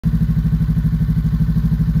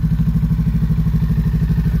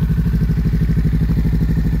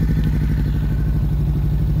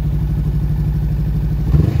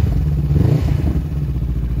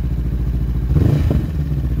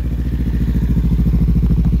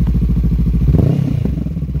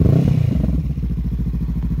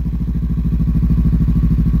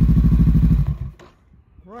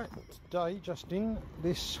Today, just in,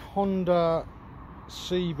 this Honda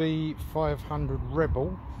CB500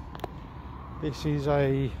 Rebel. This is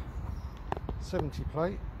a 70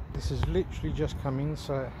 plate. This has literally just come in,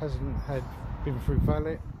 so it hasn't been through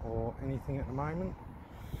valet or anything at the moment.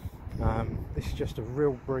 This is just a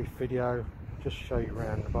real brief video, just show you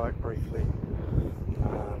around the bike briefly.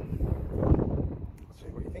 See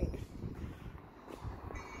what you think.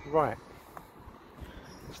 Right,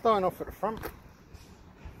 starting off at the front.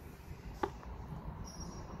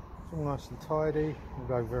 It's all nice and tidy,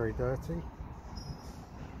 although very dirty.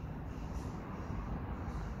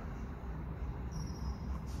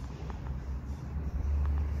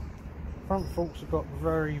 Front forks have got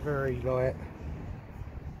very light,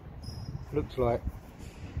 looks like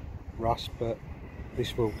rust, but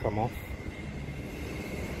this will come off.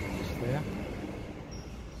 Just there,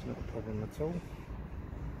 it's not a problem at all.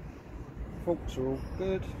 Forks are all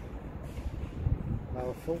good,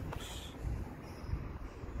 lower forks,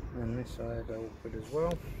 and this side are all good as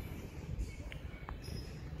well.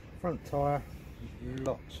 Front tyre,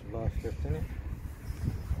 lots of life left in it,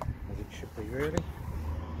 as it should be really.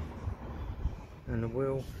 And the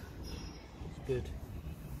wheel is good.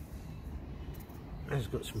 It's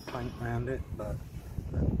got some paint around it, but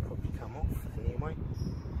that will probably come off anyway.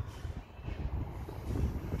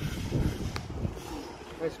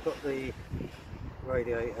 It's got the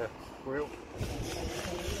radiator grille.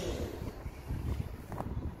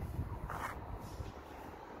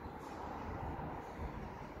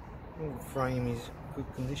 All the frame is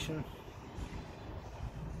good condition.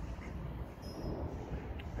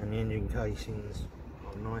 And the engine casings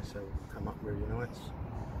are nice, they'll come up really nice.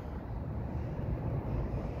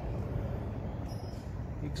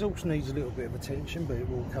 The exhaust needs a little bit of attention, but it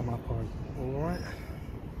will come up alright.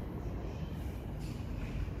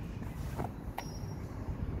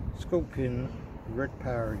 Scorpion red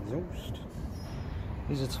power exhaust.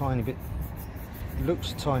 Is a tiny bit,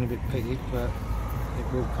 looks a tiny bit pitted, but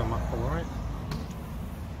it will come up alright.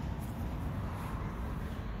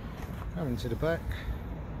 Coming to the back.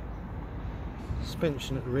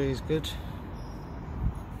 Suspension at the rear is good.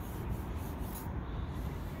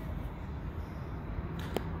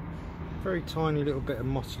 Very tiny little bit of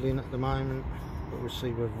mottling at the moment, but we'll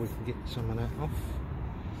see whether we can get some of that off.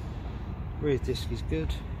 Rear disc is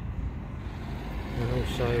good, and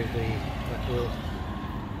also the back wheel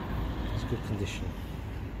is good condition.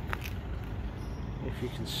 If you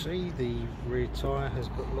can see, the rear tyre has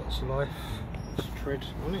got lots of life, lots of tread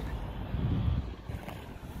on it.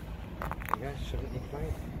 70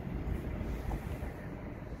 plate.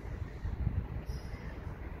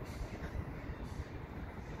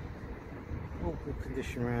 All good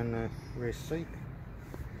condition around the rear seat.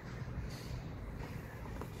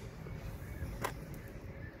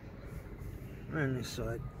 Around this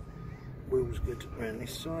side, wheels good around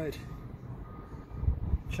this side.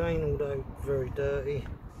 Chain, although very dirty,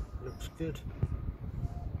 looks good.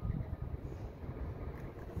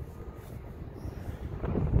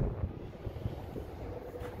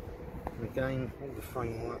 Again, all the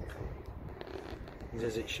framework is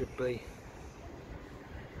as it should be.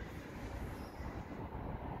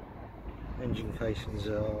 Engine casings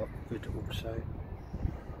are good also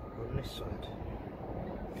on this side.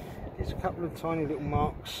 There's a couple of tiny little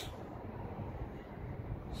marks.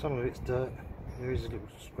 Some of it's dirt. There is a little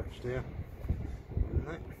scratch there. And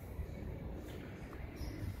that.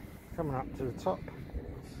 Coming up to the top.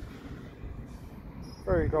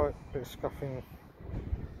 Very light bit of scuffing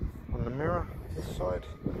on the mirror, this side,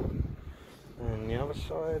 and the other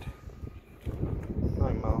side. No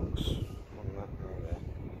marks on that or there.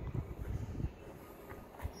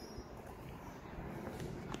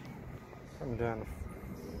 Coming down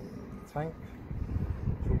the tank,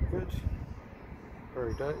 it's all good.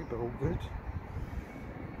 Very dirty, but all good.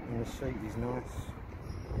 And the seat is nice.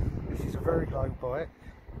 This is a very low bike.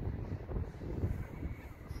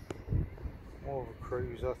 More of a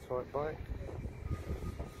cruiser type bike.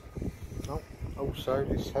 Also,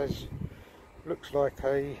 this looks like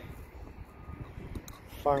a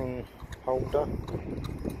phone holder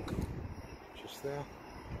just there.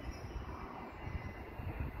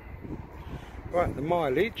 Right, the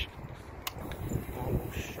mileage, I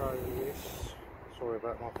will show you this. Sorry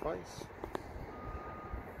about my face,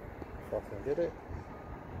 if I can get it.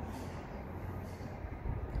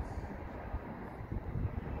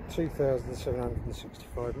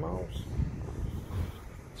 2,765 miles.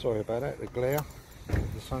 Sorry about that, the glare,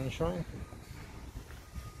 the sunshine.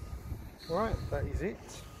 Right, that is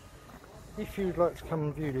it. If you'd like to come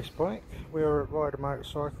and view this bike, we are at Rider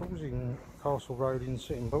Motorcycles in Castle Road in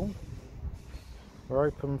Sittingbourne. We're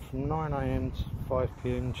open from 9 AM to 5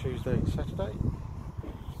 PM Tuesday and Saturday.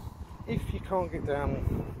 If you can't get down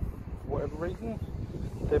for whatever reason,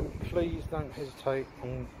 then please don't hesitate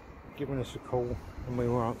on giving us a call and we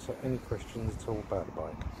will answer any questions at all about the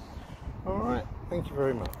bike. Alright, thank you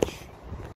very much.